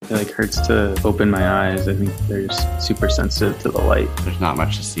It hurts to open my eyes. I think they're super sensitive to the light. There's not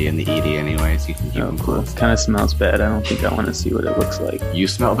much to see in the ED anyways. You can keep them Cool. It kind of smells bad. I don't think I want to see what it looks like. You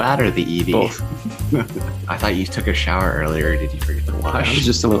smell bad or the ED? Both. I thought you took a shower earlier. Did you forget to wash? I was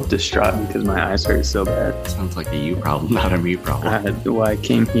just a little distraught because my eyes hurt so bad. Sounds like a you problem, not a me problem. I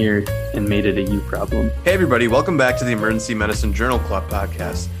came here and made it a you problem. Hey everybody, welcome back to the Emergency Medicine Journal Club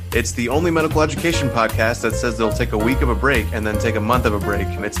podcast. It's the only medical education podcast that says they'll take a week of a break and then take a month of a break.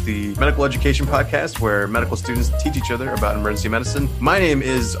 And it's the medical education podcast where medical students teach each other about emergency medicine. My name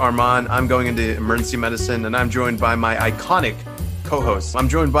is Armand. I'm going into emergency medicine and I'm joined by my iconic co-hosts. I'm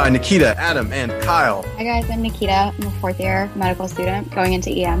joined by Nikita, Adam, and Kyle. Hi guys, I'm Nikita. I'm a fourth year medical student going into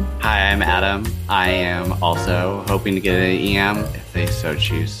EM. Hi, I'm Adam. I am also hoping to get an EM if they so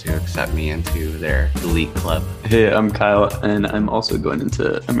choose to accept me into their elite club. Hey, I'm Kyle, and I'm also going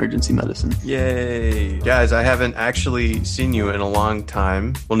into emergency medicine. Yay. Guys, I haven't actually seen you in a long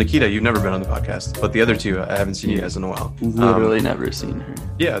time. Well, Nikita, you've never been on the podcast, but the other two, I haven't seen you guys in a while. Literally never seen her.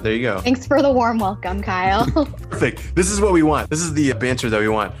 Yeah, there you go. Thanks for the warm welcome, Kyle. Perfect. This is what we want. This is the banter that we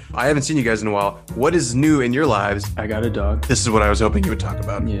want. I haven't seen you guys in a while. What is new in your lives? I got a dog. This is what I was hoping you would talk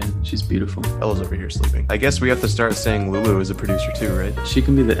about. Yeah, she's beautiful. Bella's over here sleeping. I guess we have to start saying Lulu is a producer too, right? She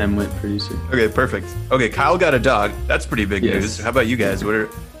can be the MWIT producer. Okay, perfect. Okay, Kyle got a dog. That's pretty big Yes. news. How about you guys?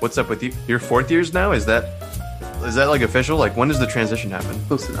 What's up with you? You're fourth years now? Is that like official? Like when does the transition happen?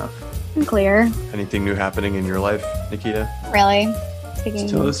 Close enough. I'm clear. Anything new happening in your life, Nikita? Really? Taking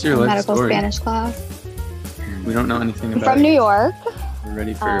Tell us your a life medical story. Spanish class. We don't know anything I'm about from New York. We're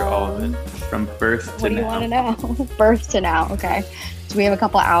ready for all of it. From birth to What do you now. want to know? Birth to now. Okay. Do we have a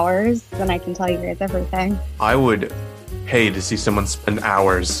couple hours? Then I can tell you guys everything. I would pay to see someone spend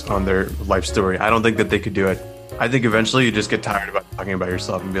hours on their life story. I don't think that they could do it. I think eventually you just get tired about talking about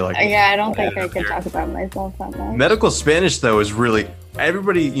yourself and be like, Yeah, I don't think I here. could talk about myself that much. Medical Spanish, though, is really...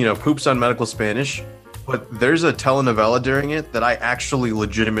 Everybody, poops on medical Spanish, but there's a telenovela during it that I actually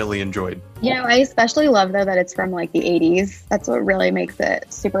legitimately enjoyed. I especially love, though, that it's from, like, the 80s. That's what really makes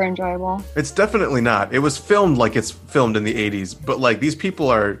it super enjoyable. It's definitely not. It was filmed like it's filmed in the 80s, but, like, these people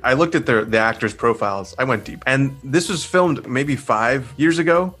are... I looked at the actors' profiles. I went deep. And this was filmed maybe 5 years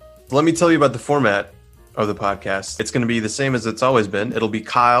ago. Let me tell you about the format of the podcast. It's going to be the same as it's always been. It'll be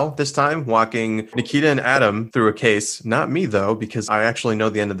Kyle this time walking Nikita and Adam through a case. Not me though, because I actually know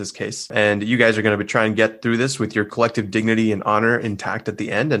the end of this case. And you guys are going to try and get through this with your collective dignity and honor intact at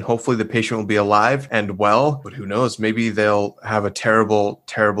the end. And hopefully the patient will be alive and well, but who knows, maybe they'll have a terrible,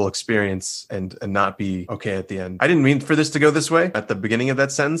 terrible experience and not be okay at the end. I didn't mean for this to go this way at the beginning of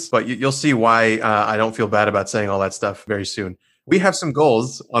that sentence, but you'll see why I don't feel bad about saying all that stuff very soon. We have some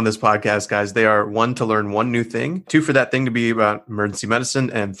goals on this podcast, guys. They are 1, to learn one new thing, 2, for that thing to be about emergency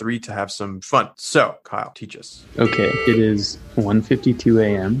medicine, and 3, to have some fun. So, Kyle, teach us. Okay, it is 1:52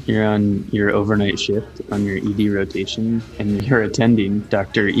 a.m. You're on your overnight shift on your ED rotation, and your attending,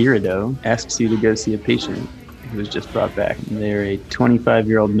 Dr. Irido, asks you to go see a patient who was just brought back. They're a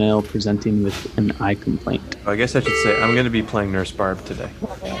 25-year-old male presenting with an eye complaint. I guess I should say I'm going to be playing Nurse Barb today.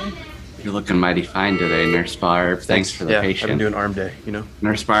 You're looking mighty fine today, Nurse Barb. Thanks for the patient. I've been doing arm day,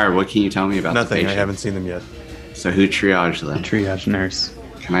 Nurse Barb, what can you tell me about the Nothing. patient? I haven't seen them yet. So who triaged them? Triage nurse.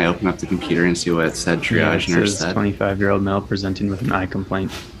 Can I open up the computer and see what it said triage It nurse says said? 25-year-old male presenting with an eye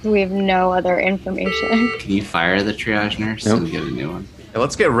complaint. We have no other information. Can you fire the triage nurse Nope. and get a new one? Hey,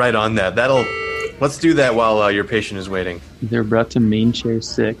 let's get right on that. Let's do that while your patient is waiting. They're brought to main chair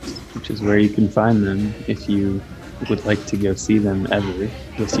 6, which is where you can find them if you would like to go see them ever.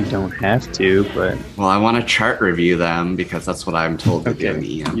 Guess you don't have to, but Well, I want to chart review them because that's what I'm told to do in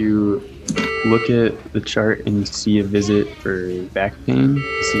the EM. you look at the chart and you see a visit for back pain.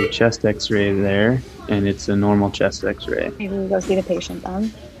 You see a chest x-ray there, and it's a normal chest x-ray. Maybe we go see the patient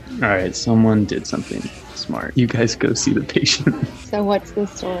then. All right, someone did something smart. You guys go see the patient. So what's the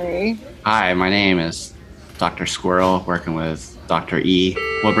story? Hi, my name is Dr. Squirrel, working with Dr. E.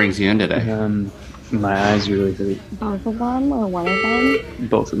 What brings you in today? My eyes really hurt. Both of them or one of them?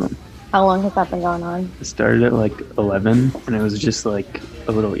 Both of them. How long has that been going on? It started at like 11, and it was just like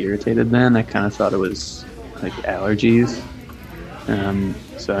a little irritated then. I kind of thought it was like allergies.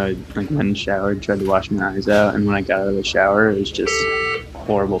 So I went and showered, tried to wash my eyes out, and when I got out of the shower, it was just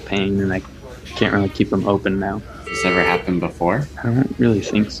horrible pain, and I can't really keep them open now. This ever happened before? I don't really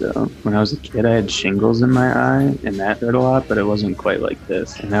think so. When I was a kid, I had shingles in my eye, and that hurt a lot, but it wasn't quite like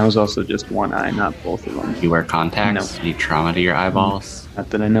this. And that was also just one eye, not both of them. You wear contacts? No. Any trauma to your eyeballs? Not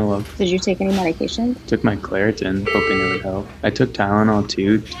that I know of. Did you take any medication? Took my Claritin, hoping it would help. I took Tylenol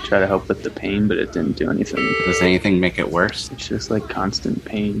too to try to help with the pain, but it didn't do anything. Does anything make it worse? It's just like constant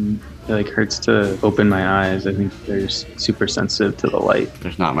pain. It like hurts to open my eyes. I think they're super sensitive to the light.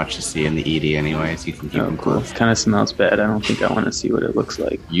 There's not much to see in the ED anyways. You can keep them Cool. closed. It kind of smells bad. I don't think I want to see what it looks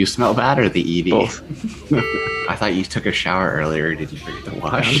like. You smell bad or the ED? Both. I thought you took a shower earlier. Did you forget to I was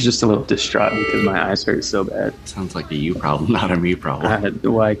wash? just a little distraught because my eyes hurt so bad. Sounds like a you problem, not a me problem.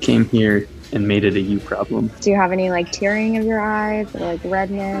 I came here and made it a you problem. Do you have any like tearing of your eyes or like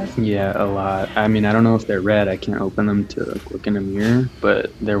redness? Yeah, a lot. I mean, I don't know if they're red. I can't open them to like, look in a mirror,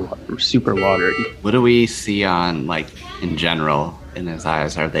 but they're super watery. What do we see on, like, in general in his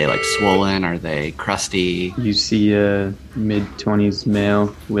eyes? Are they, like, swollen? Are they crusty? You see a mid-20s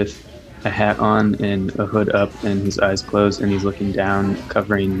male with a hat on and a hood up and his eyes closed, and he's looking down,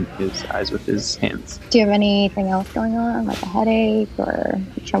 covering his eyes with his hands. Do you have anything else going on, like a headache or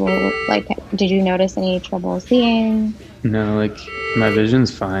trouble? Like, did you notice any trouble seeing? No, like, my vision's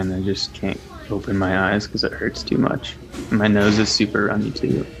fine. I just can't open my eyes because it hurts too much. My nose is super runny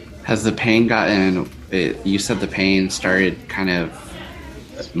too. Has the pain gotten... you said the pain started kind of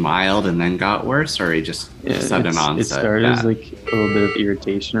mild and then got worse, or it just sudden onset? It started as like a little bit of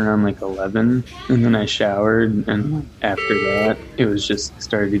irritation around like 11, and then I showered, and after that it was just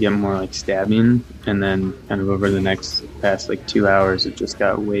started to get more like stabbing, and then kind of over the past like 2 hours it just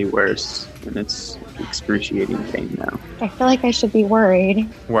got way worse, and it's excruciating pain now. I feel like I should be worried.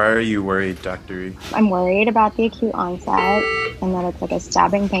 Why are you worried, Dr. E? I'm worried about the acute onset and that it's like a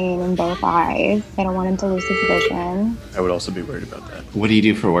stabbing pain in both eyes. I don't want him to lose his vision. I would also be worried about that. What do you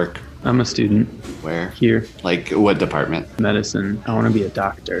do for work? I'm a student Where? here, Like, what department? medicine. I want to be a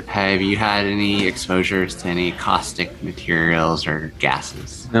doctor. Have you had any exposures to any caustic materials or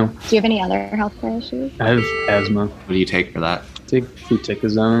gases? No, Do you have any other healthcare issues? I have asthma. What do you take for that? Take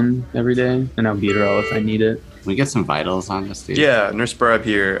fluticasone every day, and albuterol if I need it. Can we get some vitals on this dude? Yeah, Nurse Barab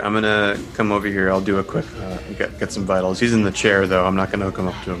here. I'm gonna come over here. I'll do a quick get some vitals. He's in the chair though. I'm not gonna hook him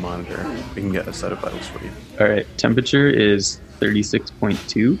up to a monitor. We can get a set of vitals for you. All right, temperature is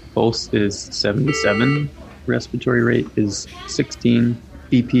 36.2, pulse is 77, respiratory rate is 16,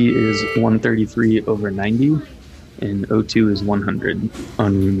 BP is 133/90, and O2 is 100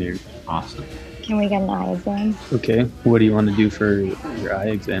 on room air. Awesome. Can we get an eye exam? Okay, what do you want to do for your eye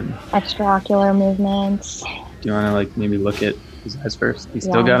exam? Extraocular movements. Do you want to like maybe look at his eyes first? He's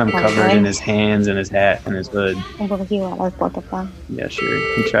Yeah, still got them covered probably. in his hands and his hat and his hood. And will he let us look at them? Yeah, sure.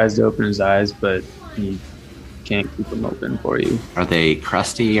 He tries to open his eyes, but he can't keep them open for you. Are they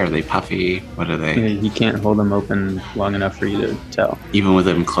crusty? Are they puffy? What are they? He can't hold them open long enough for you to tell. Even with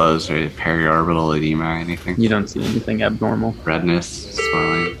them closed, or periorbital edema, anything? You don't see anything abnormal. Redness,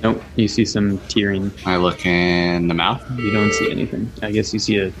 swelling. Nope. You see some tearing. I look in the mouth. You don't see anything. I guess you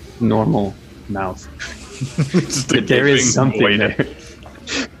see a normal mouth. Just a But there is gaping something void.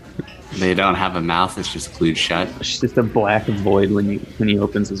 there. They don't have a mouth. It's just glued shut. It's just a black void when he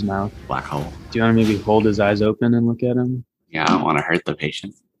opens his mouth. Black hole. Do you want to maybe hold his eyes open and look at him? Yeah, I don't want to hurt the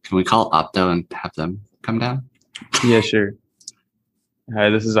patient. Can we call Opto and have them come down? Yeah, sure. Hi,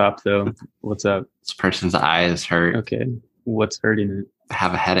 this is Opto. What's up? This person's eyes hurt. Okay. What's hurting it?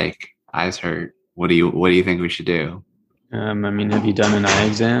 Have a headache. Eyes hurt. What do you think we should do? I mean, have you done an eye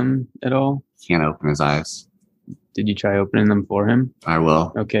exam at all? Can't open his eyes. Did you try opening them for him? I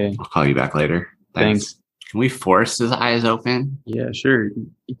will. Okay. I'll call you back later. Thanks. Can we force his eyes open? Yeah, sure.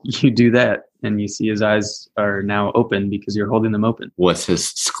 You do that, and you see his eyes are now open because you're holding them open. What's his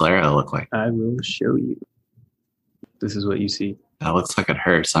sclera look like? I will show you. This is what you see. That looks like it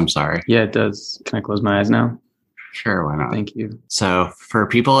hurts. I'm sorry. Yeah, it does. Can I close my eyes now? Sure, why not? Thank you. So for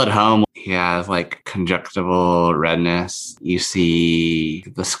people at home, he has like conjunctival redness. You see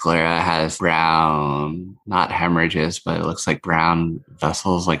the sclera has brown, not hemorrhages, but it looks like brown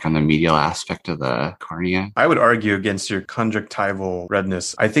vessels like on the medial aspect of the cornea. I would argue against your conjunctival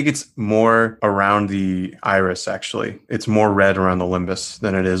redness. I think it's more around the iris, actually. It's more red around the limbus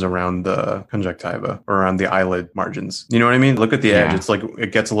than it is around the conjunctiva or around the eyelid margins. You know what I mean? Look at the edge. Yeah. It's like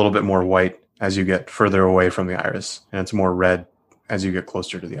it gets a little bit more white as you get further away from the iris, and it's more red as you get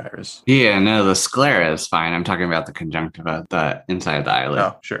closer to the iris. Yeah, no, the sclera is fine. I'm talking about the conjunctiva, the inside of the eyelid.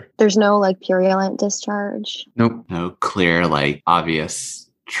 Oh, sure. There's no like purulent discharge. Nope. No clear, like obvious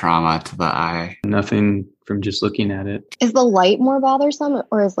trauma to the eye. Nothing from just looking at it. Is the light more bothersome,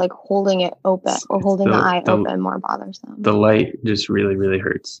 or is like holding it open or holding the eye open more bothersome? The light just really, really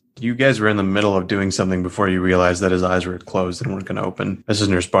hurts. You guys were in the middle of doing something before you realized that his eyes were closed and weren't going to open. This is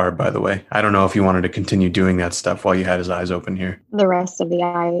Nurse Barb, by the way. I don't know if you wanted to continue doing that stuff while you had his eyes open here. The rest of the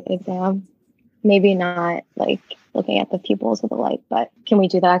eye exam. Maybe not like looking at the pupils with the light, but can we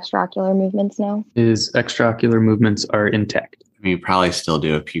do the extraocular movements now? His extraocular movements are intact. I mean, you probably still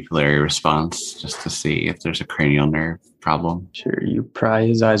do a pupillary response just to see if there's a cranial nerve problem. Sure, you pry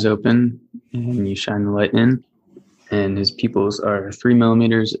his eyes open and you shine the light in, and his pupils are 3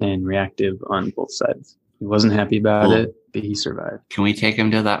 millimeters and reactive on both sides. He wasn't happy about it, but he survived. Can we take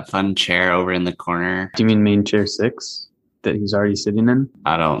him to that fun chair over in the corner? Do you mean main chair 6 that he's already sitting in?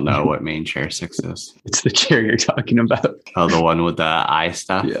 I don't know what main chair 6 is. It's the chair you're talking about. Oh, the one with the eye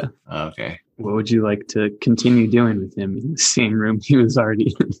stuff? Yeah. Okay. What would you like to continue doing with him in the same room he was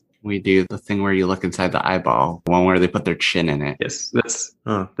already in? We do the thing where you look inside the eyeball, one where they put their chin in it. Yes, that's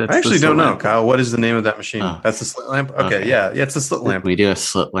I actually don't know, Kyle. What is the name of that machine? Oh. That's the slit lamp? Okay, yeah, it's a slit lamp. We do a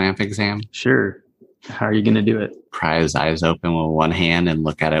slit lamp exam. sure. How are you going to do it? Pry his eyes open with one hand and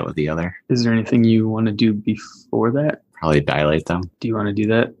look at it with the other. Is there anything you want to do before that? Probably dilate them. Do you want to do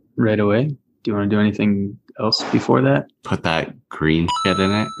that right away? Do you want to do anything else before that? Put that green shit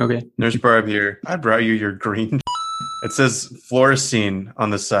in it. Okay. Nurse Barb here. I brought you your green. It says fluorescein on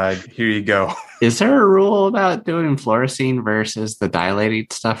the side. Here you go. Is there a rule about doing fluorescein versus the dilating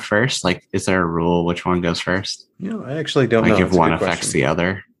stuff first? Like, is there a rule which one goes first? I actually don't know. Like, if That's a one good affects question. the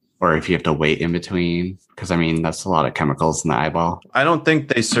other? Or if you have to wait in between? Because, I mean, that's a lot of chemicals in the eyeball. I don't think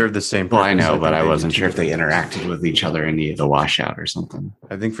they serve the same purpose. Well, I know, but think I they wasn't do sure if they different interacted with each other and needed a washout or something. things.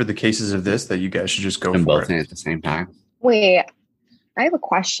 I think for the cases of this, that you guys should just go And for both it. in at the same time. Wait, I have a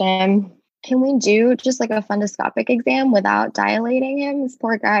question. Can we do just like a fundoscopic exam without dilating him? This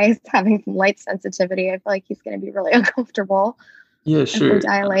poor guy is having some light sensitivity. I feel like he's going to be really uncomfortable Yeah, if sure. we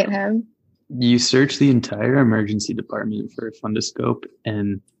dilate him. You search the entire emergency department for a fundoscope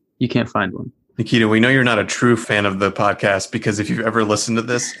and you can't find one. Nikita, we know you're not a true fan of the podcast because if you've ever listened to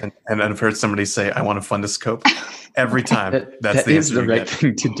this and I've heard somebody say, I want a fundoscope, every time that's that the is answer the you right get.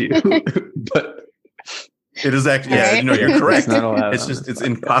 thing to do. But It is actually, yeah, Right. no, you're correct. It's not allowed It's on just, this it's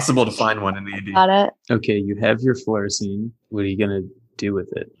podcast. impossible to find one in the ED. Got it? okay, you have your fluorescein. What are you going to do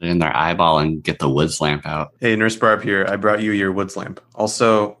with it? Put it in their eyeball and get the woods lamp out. Hey, Nurse Barb here. I brought you your woods lamp.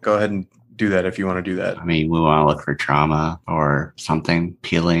 Also, go ahead and do that if you want to do that. I mean, we want to look for trauma or something,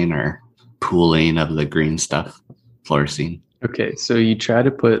 peeling or pooling of the green stuff, fluorescein. Okay, so you try to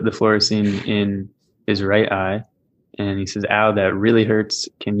put the fluorescein in his right eye, and he says, ow, that really hurts.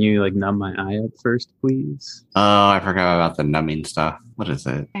 Can you like numb my eye up first, please? Oh, I forgot about the numbing stuff. What is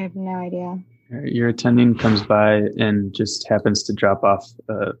it? I have no idea. Your attending comes by and just happens to drop off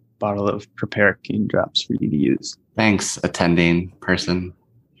a bottle of Preparacaine drops for you to use. Thanks, attending person.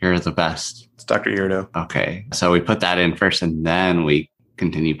 You're the best. It's Dr. Irido. Okay, so we put that in first and then we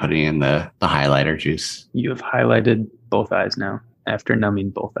continue putting in the highlighter juice. You have highlighted both eyes now after numbing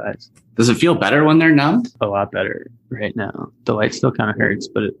both eyes. Does it feel better when they're numbed? A lot better right now. The light still kind of hurts,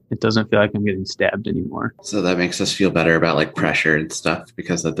 but it doesn't feel like I'm getting stabbed anymore. So that makes us feel better about like pressure and stuff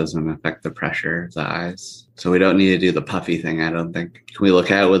because that doesn't affect the pressure of the eyes. So we don't need to do the puffy thing, I don't think. Can we look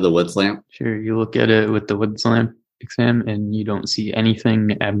at it with the woods lamp? Sure, you look at it with the woods lamp exam and you don't see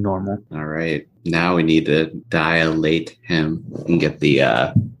anything abnormal. All right. Now we need to dilate him and get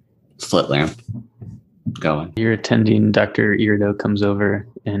the slit lamp going. Your attending, Dr. Irido, comes over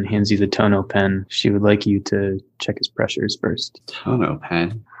and hands you the tono pen. She would like you to check his pressures first, Tono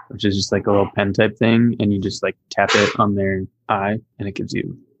pen. which is just like a little pen type thing. And you just like tap it on their eye and it gives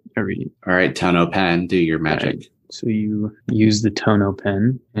you a reading. All right, Tono pen, do your magic. Right. So you use the tono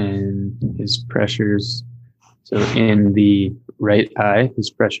pen and his pressures. So in the right eye, his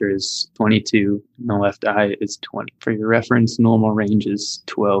pressure is 22. In the left eye is 20. For your reference, normal range is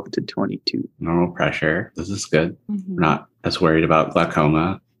 12 to 22. Normal pressure. This is good. Mm-hmm. We're not as worried about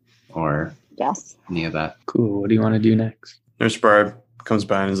glaucoma or Yes. any of that. Cool. What do you want to do next? Nurse Barb comes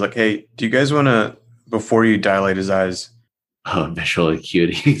by and is like, hey, do you guys want to, before you dilate his eyes, Oh, visual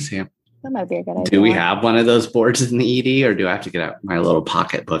acuity exam. That might be a good idea. Do we have one of those boards in the ED or do I have to get out my little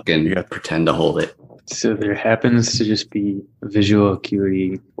pocketbook and Yeah. pretend to hold it? So there happens to just be a visual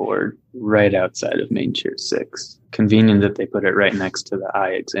acuity board right outside of main chair 6. Convenient that they put it right next to the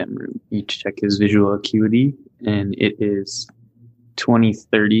eye exam room. You check his visual acuity and it is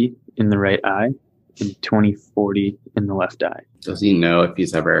 20/30 in the right eye and 20/40 in the left eye. Does he know if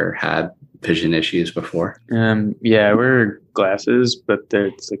he's ever had vision issues before? Yeah, we're glasses, but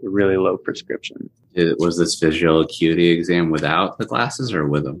it's like a really low prescription. Was this visual acuity exam without the glasses or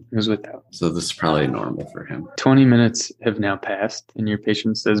with them? It was without. So this is probably normal for him. 20 minutes have now passed, and your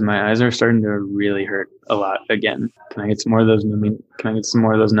patient says, "My eyes are starting to really hurt a lot again. Can I get some more of those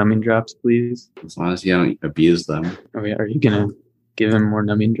numbing drops, please?" As long as you don't abuse them. Are you gonna give him more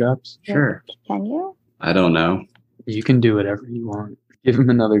numbing drops? Sure. Can you? I don't know. You can do whatever you want. Give him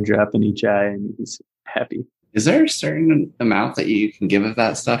another drop in each eye, and he's happy. Is there a certain amount that you can give of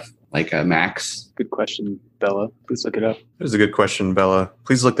that stuff? Like a max? Good question, Bella. Please look it up. That is a good question, Bella.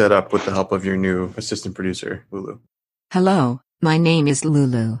 Please look that up with the help of your new assistant producer, Lulu. Hello, my name is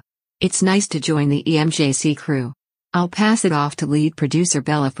Lulu. It's nice to join the EMJC crew. I'll pass it off to lead producer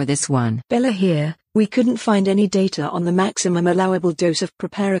Bella for this one. Bella here. We couldn't find any data on the maximum allowable dose of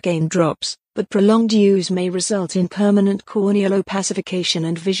proparacaine drops, but prolonged use may result in permanent corneal opacification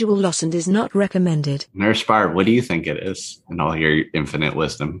and visual loss and is not recommended. Nurse Barb, what do you think it is in all your infinite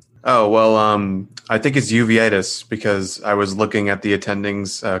wisdom? Oh, well, I think it's uveitis because I was looking at the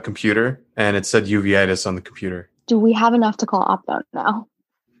attending's computer and it said uveitis on the computer. Do we have enough to call opto now?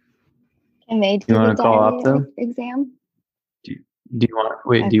 Can they do the diary exam? Do you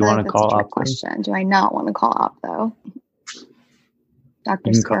want to call opto? Question. Do I not want to call opto?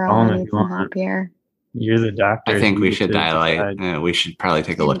 Dr. Scarlett needs some help here. You're the doctor. I think we should dilate. We should probably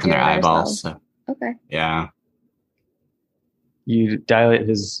take a look in their eyeballs. So. Okay. Yeah. You dilate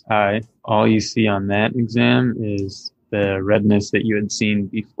his eye. All you see on that exam is the redness that you had seen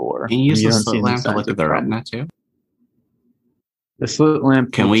before. Can you use the slit lamp to look at the retina too? The slit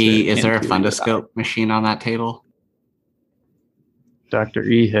lamp. Is there a fundoscope machine on that table? Dr.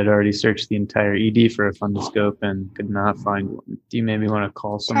 E had already searched the entire ED for a fundoscope and could not find one. Do you maybe want to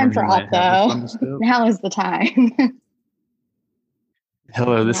call someone who might have a fundoscope? Now is the time.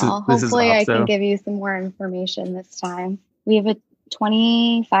 Hello, this is hopefully I can give you some more information this time. We have a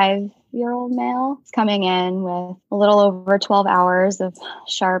 25-year-old male coming in with a little over 12 hours of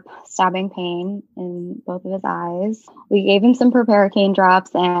sharp stabbing pain in both of his eyes. We gave him some proparacaine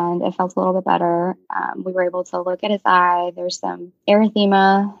drops and it felt a little bit better. We were able to look at his eye. There's some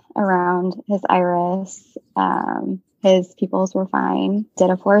erythema around his iris. His pupils were fine. Did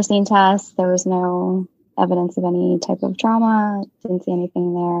a fluorescein test. There was no evidence of any type of trauma. Didn't see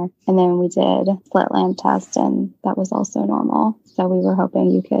anything there. And then we did slit lamp test and that was also normal. So we were hoping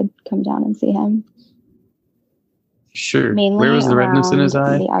you could come down and see him. Sure. Mainly where was the redness in his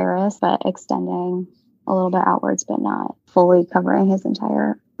eye? The iris, but extending a little bit outwards, but not fully covering his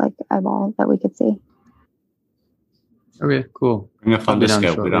entire eyeball that we could see. Okay, cool. Bring a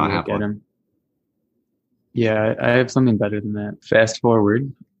fundoscope. We don't have one. Him. Yeah, I have something better than that. Fast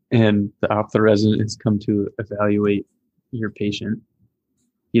forward. And the ophthalmologist has come to evaluate your patient.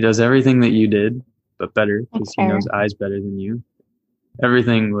 He does everything that you did, but better, because he knows eyes better than you.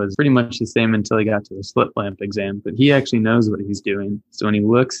 Everything was pretty much the same until he got to the slit lamp exam, but he actually knows what he's doing. So when he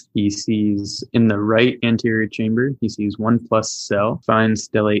looks, he sees in the right anterior chamber, he sees 1+ cell, fine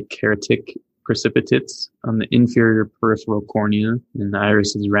stellate keratic precipitates on the inferior peripheral cornea, and the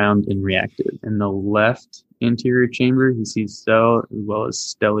iris is round and reactive. In the left anterior chamber, he sees cell as well as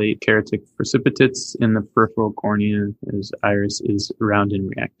stellate keratic precipitates in the peripheral cornea. His iris is round and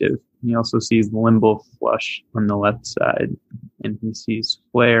reactive. He also sees limbal flush on the left side, and he sees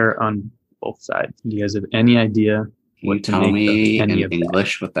flare on both sides. Do you guys have any idea what to tell me in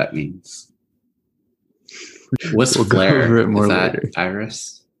English what that means? What's flare? Is that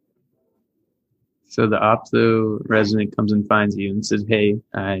iris? So the opto resident comes and finds you and says, "Hey,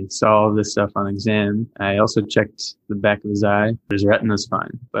 I saw all this stuff on exam. I also checked the back of his eye. His retina's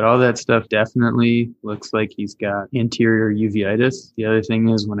fine. But all that stuff definitely looks like he's got anterior uveitis. The other thing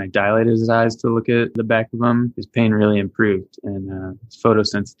is when I dilated his eyes to look at the back of him, his pain really improved and his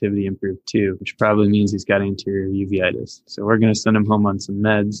photosensitivity improved too, which probably means he's got anterior uveitis. So we're going to send him home on some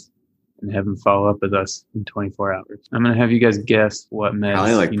meds and have him follow up with us in 24 hours. I'm going to have you guys guess what meds.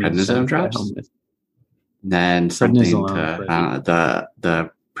 Probably like prednisone drops? Then something to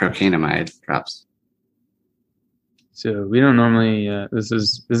the procainamide drops. So we don't normally. This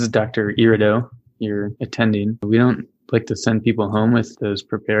is Dr. Irido, your attending. We don't like to send people home with those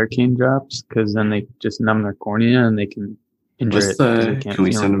proparacaine drops because then they just numb their cornea and they can injure it. Can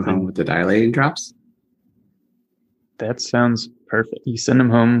we send them home with the dilating drops? That sounds perfect. You send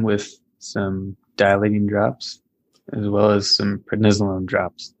them home with some dilating drops, as well as some prednisolone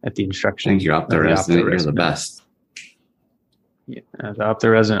drops at the instruction. Thank you, opto-resident. You're the best. Yeah. The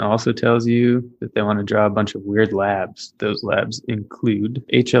opto-resident also tells you that they want to draw a bunch of weird labs. Those labs include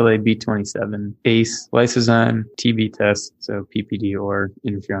HLA-B27, ACE, lysozyme, TB test, so PPD or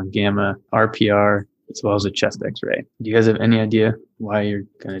interferon gamma, RPR, as well as a chest x-ray. Do you guys have any idea why you're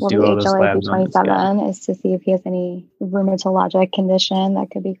going to Well, do the all those labs on this guy? HLA-B27 is to see if he has any rheumatologic condition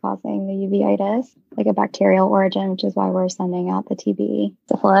that could be causing the uveitis, like a bacterial origin, which is why we're sending out the TB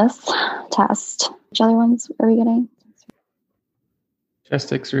syphilis test. Which other ones are we getting?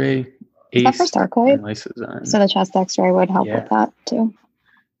 Chest x-ray, Is that for sarcoid? and lysozyme. So the chest x-ray would help with that too.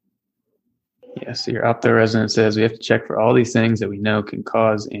 Yeah, so your optoresident says we have to check for all these things that we know can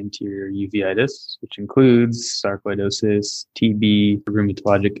cause anterior uveitis, which includes sarcoidosis, TB,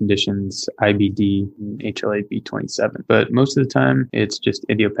 rheumatologic conditions, IBD, and HLA-B27. But most of the time, it's just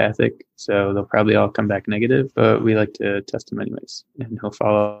idiopathic, so they'll probably all come back negative, but we like to test them anyways. And he'll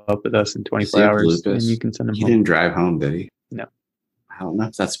follow up with us in 24 hours, and you can send him He home. didn't drive home, did he? No. I don't know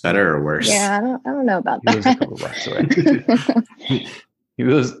if that's better or worse. Yeah, I don't know about He lives a that. couple blocks away.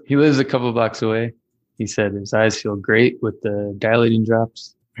 He lives a couple blocks away. He said his eyes feel great with the dilating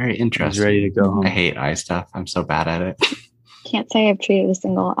drops. Very He's interesting. ready to go home. I hate eye stuff. I'm so bad at it. Can't say I've treated a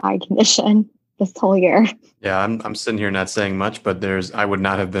single eye condition this whole year. Yeah, I'm sitting here not saying much, but I would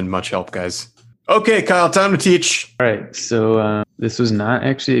not have been much help, guys. Okay, Kyle, time to teach. All right. So this was not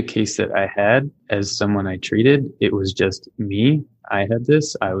actually a case that I had as someone I treated. It was just me. I had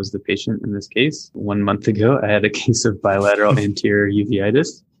this. I was the patient in this case. 1 month ago, I had a case of bilateral anterior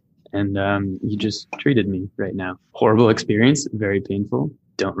uveitis, and you just treated me right now. Horrible experience. Very painful.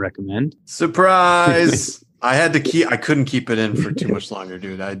 Don't recommend. Surprise! I couldn't keep it in for too much longer,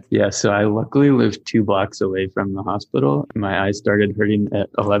 dude. Yeah. So I luckily lived 2 blocks away from the hospital. My eyes started hurting at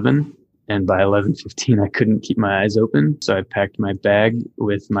 11. And by 11:15, I couldn't keep my eyes open. So I packed my bag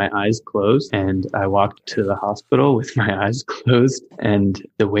with my eyes closed and I walked to the hospital with my eyes closed. And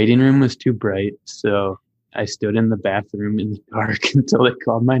the waiting room was too bright. So I stood in the bathroom in the dark until they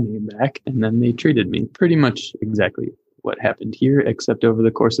called my name back. And then they treated me. Pretty much exactly what happened here, except over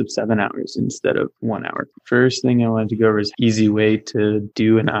the course of 7 hours instead of 1 hour. First thing I wanted to go over is easy way to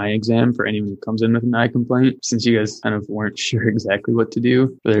do an eye exam for anyone who comes in with an eye complaint. Since you guys kind of weren't sure exactly what to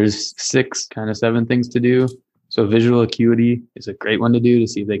do, there's 7 things to do. So visual acuity is a great one to do to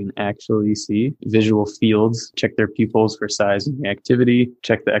see if they can actually see. Visual fields, check their pupils for size and reactivity,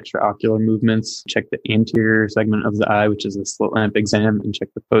 check the extraocular movements, check the anterior segment of the eye, which is the slit lamp exam, and check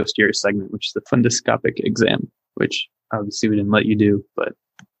the posterior segment, which is the fundoscopic exam, which obviously we didn't let you do, but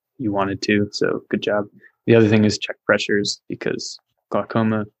you wanted to, so good job. The other thing is check pressures because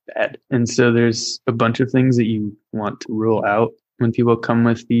glaucoma, bad. And so there's a bunch of things that you want to rule out when people come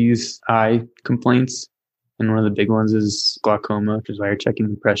with these eye complaints. And one of the big ones is glaucoma, which is why you're checking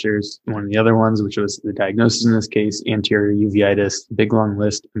the pressures. One of the other ones, which was the diagnosis in this case, anterior uveitis, big long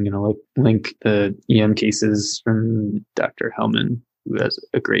list. I'm going to link the EM cases from Dr. Hellman, who has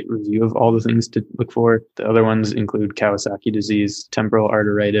a great review of all the things to look for. The other ones include Kawasaki disease, temporal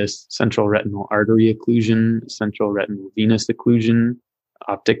arteritis, central retinal artery occlusion, central retinal venous occlusion,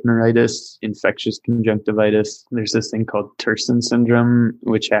 optic neuritis, infectious conjunctivitis. There's this thing called Terson syndrome,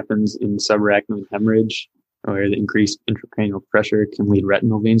 which happens in subarachnoid hemorrhage, where the increased intracranial pressure can lead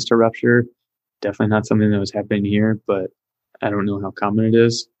retinal veins to rupture. Definitely not something that was happening here, but I don't know how common it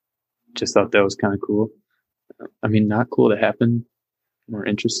is. Just thought that was kind of cool. I mean, not cool to happen. More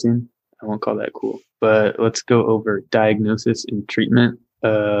interesting. I won't call that cool. But let's go over diagnosis and treatment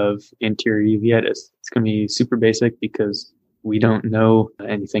of anterior uveitis. It's going to be super basic because we don't know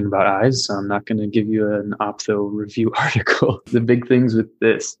anything about eyes, so I'm not going to give you an ophtho review article. The big things with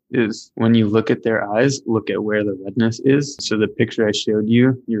this is when you look at their eyes, look at where the redness is. So the picture I showed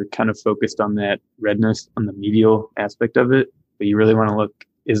you, you're kind of focused on that redness on the medial aspect of it, but you really want to look,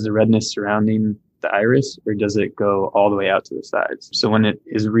 is the redness surrounding the iris or does it go all the way out to the sides? So when it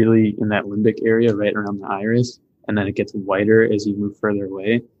is really in that limbic area right around the iris, and then it gets whiter as you move further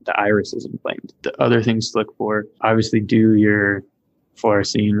away, the iris is inflamed. The other things to look for, obviously do your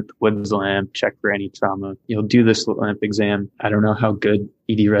fluorescein with the Woods lamp, check for any trauma. You'll do the slit lamp exam. I don't know how good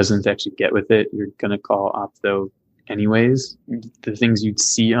ED residents actually get with it. You're going to call ophtho anyways. The things you'd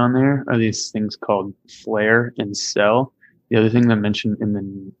see on there are these things called flare and cell. The other thing that I mentioned in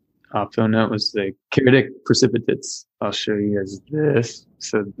the ophtho note was the keratic precipitates. I'll show you guys this.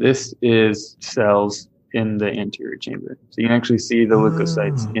 So this is cells in the anterior chamber. So you can actually see the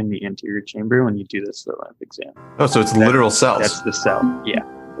leukocytes in the anterior chamber when you do this slit lamp exam. Oh, so it's literal cells. That's the cell. Yeah.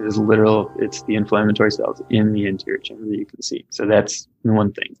 It is literal. It's the inflammatory cells in the anterior chamber that you can see. So that's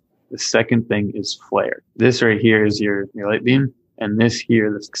one thing. The second thing is flare. This right here is your light beam. And this here,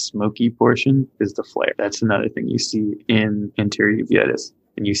 this smoky portion is the flare. That's another thing you see in anterior uveitis.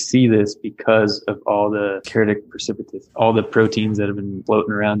 And you see this because of all the keratic precipitates, all the proteins that have been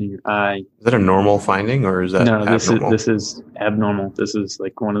floating around in your eye. Is that a normal finding or is that abnormal? This is abnormal. This is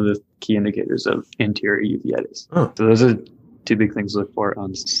like one of the key indicators of anterior uveitis. Oh. So those are two big things to look for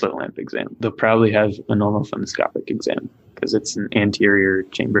on slit lamp exam. They'll probably have a normal fundoscopic exam because it's an anterior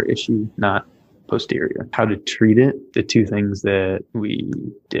chamber issue, not posterior. How to treat it, the two things that we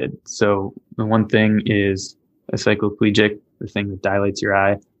did. So the one thing is a cycloplegic, the thing that dilates your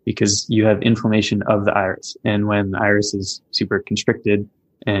eye, because you have inflammation of the iris. And when the iris is super constricted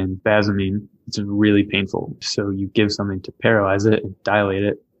and spasming, it's really painful. So you give something to paralyze it and dilate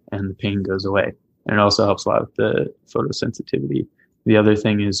it, and the pain goes away. And it also helps a lot with the photosensitivity. The other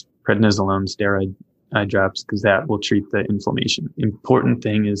thing is prednisolone steroid eye drops, because that will treat the inflammation. Important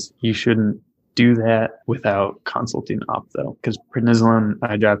thing is you shouldn't do that without consulting ophtho, because prednisolone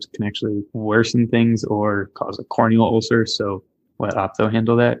eye drops can actually worsen things or cause a corneal ulcer. So let ophtho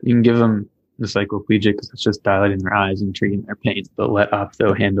handle that. You can give them the cycloplegic because it's just dilating their eyes and treating their pain, but let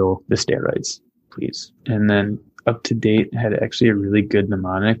ophtho handle the steroids, please. And then Up to Date had actually a really good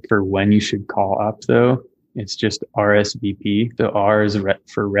mnemonic for when you should call ophtho. It's just RSVP. The R is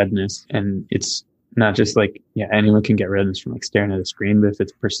for redness, and it's not just like, anyone can get redness from like staring at a screen, but if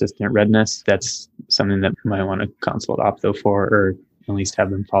it's persistent redness, that's something that you might want to consult ophtho for, or at least have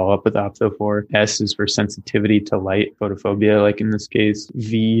them follow up with ophtho for. S is for sensitivity to light, photophobia, like in this case.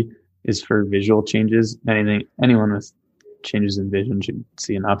 V is for visual changes. Anyone with changes in vision should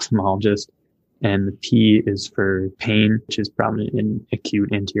see an ophthalmologist. And the P is for pain, which is prominent in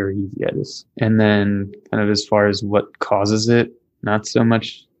acute anterior uveitis. And then kind of as far as what causes it, not so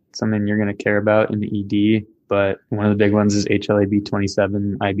much something you're going to care about in the ED, but one of the big ones is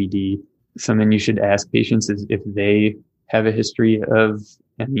HLA-B27, IBD. Something you should ask patients is if they have a history of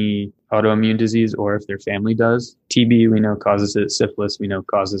any autoimmune disease or if their family does. TB, we know causes it. Syphilis, we know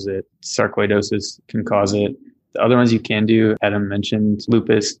causes it. Sarcoidosis can cause it. The other ones you can do, Adam mentioned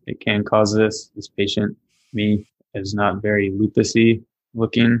lupus. It can cause this. This patient, me, is not very lupusy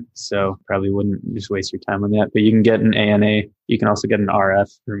looking, so probably wouldn't just waste your time on that. But you can get an ANA. You can also get an RF,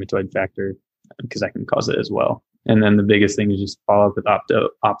 rheumatoid factor, because that can cause it as well. And then the biggest thing is just follow up with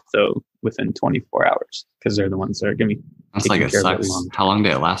ophtho within 24 hours, because they're the ones that are going to be That's like it sucks. How long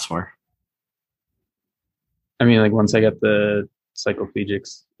did it last for? I mean, like once I got the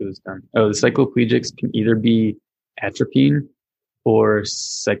cycloplegics, it was done. Oh, the cycloplegics can either be atropine or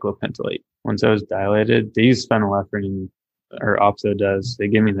cyclopentolate. Once I was dilated, they use phenylephrine, or ophtho does. They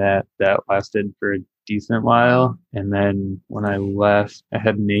gave me that. That lasted for a decent while. And then when I left, I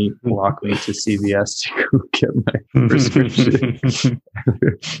had Nate walk me to CVS to go get my prescription.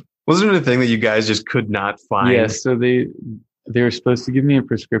 Wasn't it a thing that you guys just could not find? Yeah, so they were supposed to give me a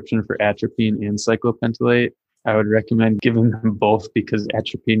prescription for atropine and cyclopentolate. I would recommend giving them both because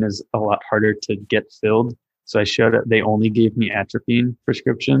atropine is a lot harder to get filled. So I showed up, they only gave me atropine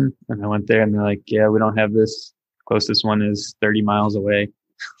prescription, and I went there and they're like, yeah, we don't have this. Closest one is 30 miles away.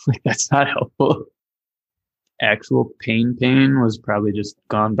 Like, that's not helpful. Actual pain was probably just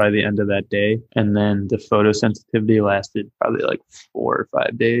gone by the end of that day. And then the photosensitivity lasted probably like 4 or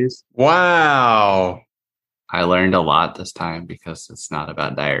 5 days. Wow. I learned a lot this time because it's not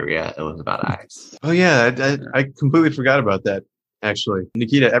about diarrhea. It was about eyes. Oh, yeah. I completely forgot about that, actually.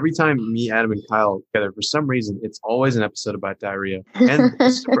 Nikita, every time me, Adam, and Kyle together, for some reason, it's always an episode about diarrhea. And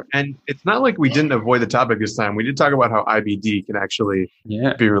it's not like we didn't avoid the topic this time. We did talk about how IBD can actually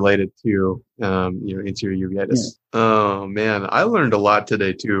be related to anterior uveitis. Yeah. Oh, man. I learned a lot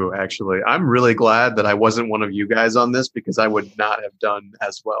today, too, actually. I'm really glad that I wasn't one of you guys on this because I would not have done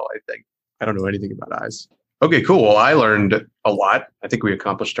as well, I think. I don't know anything about eyes. Okay, cool. Well, I learned a lot. I think we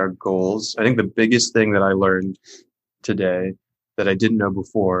accomplished our goals. I think the biggest thing that I learned today that I didn't know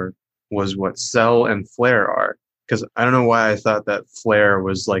before was what cell and flare are. Because I don't know why I thought that flare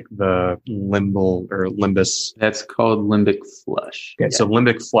was like the limbal or limbus. That's called limbic flush. Okay, so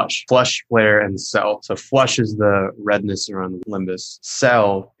limbic flush. Flush, flare, and cell. So flush is the redness around the limbus.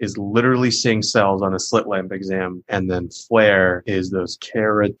 Cell is literally seeing cells on a slit lamp exam. And then flare is those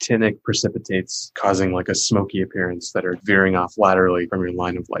keratinic precipitates causing like a smoky appearance that are veering off laterally from your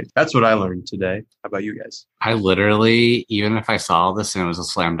line of light. That's what I learned today. How about you guys? I literally, even if I saw this and it was a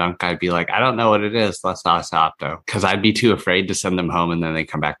slam dunk, I'd be like, I don't know what it is. Let's not opto. Because I'd be too afraid to send them home and then they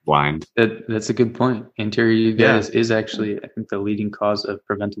come back blind. That's a good point. Anterior uveitis is actually, I think, the leading cause of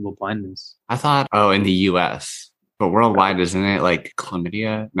preventable blindness. I thought, in the U.S., but worldwide, isn't it like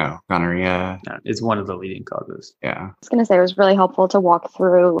chlamydia? No, gonorrhea. No, it's one of the leading causes. Yeah. I was going to say it was really helpful to walk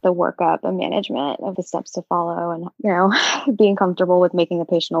through the workup and management of the steps to follow and, being comfortable with making the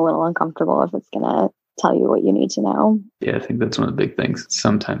patient a little uncomfortable if it's going to tell you what you need to know. Yeah, I think that's one of the big things.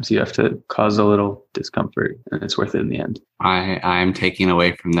 Sometimes you have to cause a little discomfort and it's worth it in the end. I'm taking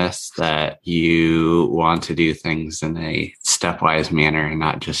away from this that you want to do things in a stepwise manner and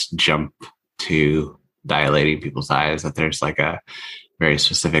not just jump to dilating people's eyes, that there's like a very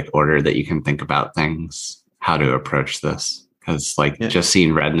specific order that you can think about things, how to approach this. Because just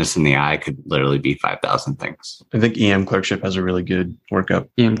seeing redness in the eye could literally be 5,000 things. I think EM clerkship has a really good workup.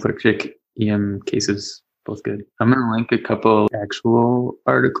 EM clerkship, EM cases, both good. I'm going to link a couple actual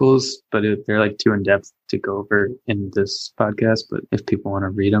articles, but they're like too in depth to go over in this podcast. But if people want to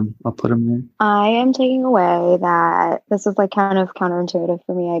read them, I'll put them there. I am taking away that this is like kind of counterintuitive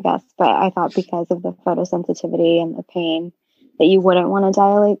for me, I guess. But I thought because of the photosensitivity and the pain that you wouldn't want to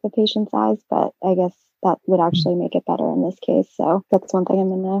dilate the patient's eyes. But I guess that would actually make it better in this case. So that's one thing I'm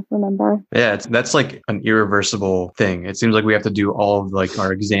going to remember. Yeah, that's like an irreversible thing. It seems like we have to do all of like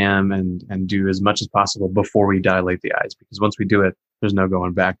our exam and do as much as possible before we dilate the eyes, because once we do it, there's no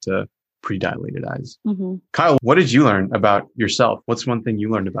going back to pre-dilated eyes. Mm-hmm. Kyle, what did you learn about yourself? What's one thing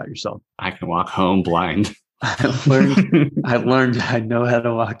you learned about yourself? I can walk home blind. I learned I know how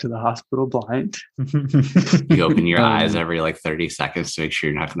to walk to the hospital blind. You open your eyes every like 30 seconds to make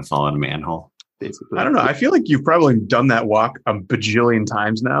sure you're not going to fall in a manhole. Basically. I don't know. I feel like you've probably done that walk a bajillion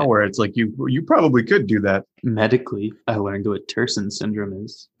times now, where it's like you probably could do that. Medically, I learned what Terson syndrome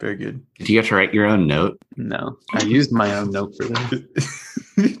is. Very good. Did you have to write your own note? No, I used my own note for that.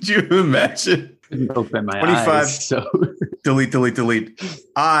 Did you imagine? Open my 25. eyes. So Delete.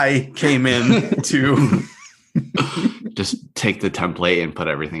 I came in to Just take the template and put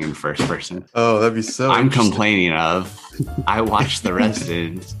everything in first person. Oh, that'd be so I'm complaining of, I watched the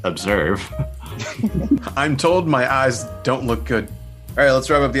residents observe. I'm told my eyes don't look good. All right, let's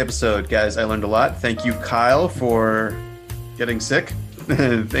wrap up the episode, guys. I learned a lot. Thank you, Kyle, for getting sick.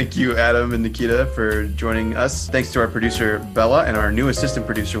 Thank you, Adam and Nikita, for joining us. Thanks to our producer, Bella, and our new assistant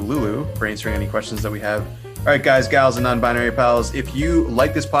producer, Lulu, for answering any questions that we have. All right, guys, gals, and non-binary pals, if you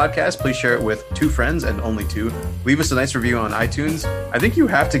like this podcast, please share it with 2 friends and only 2. Leave us a nice review on iTunes. I think you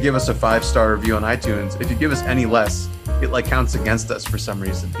have to give us a 5-star review on iTunes. If you give us any less, it like counts against us for some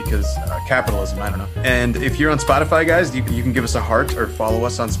reason, because capitalism, I don't know. And if you're on Spotify, guys, you can give us a heart or follow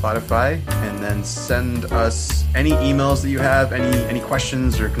us on Spotify, and then send us any emails that you have, any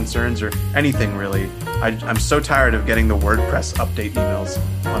questions or concerns or anything really. I'm so tired of getting the WordPress update emails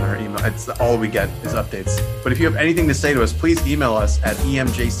on our email. It's all we get is updates. But if you have anything to say to us, please email us at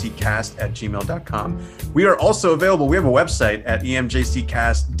emjccast@gmail.com. We are also available. We have a website at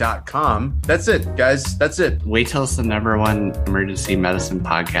emjccast.com. That's it, guys. That's it. Wait till it's the #1 emergency medicine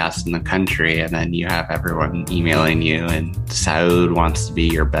podcast in the country, and then you have everyone emailing you, and Saud wants to be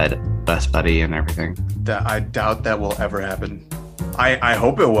your best buddy and everything. I doubt that will ever happen. I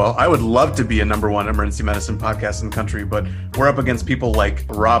hope it will. I would love to be a #1 emergency medicine podcast in the country, but we're up against people like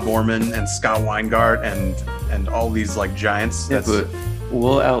Rob Orman and Scott Weingart and all these like giants. Yeah, but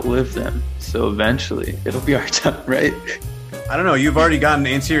we'll outlive them. So eventually it'll be our time, right? I don't know. You've already gotten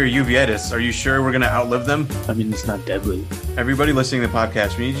anterior uveitis. Are you sure we're going to outlive them? I mean, it's not deadly. Everybody listening to the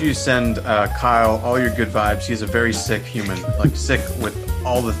podcast, we need you to send Kyle all your good vibes. He's a very sick human, like sick with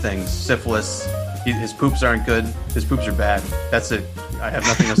all the things. Syphilis. His poops aren't good. His poops are bad. That's it. I have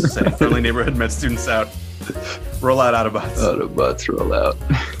nothing else to say. Friendly neighborhood med students out. Roll out Autobots. Autobots roll out.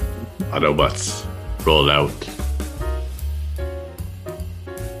 Autobots roll out.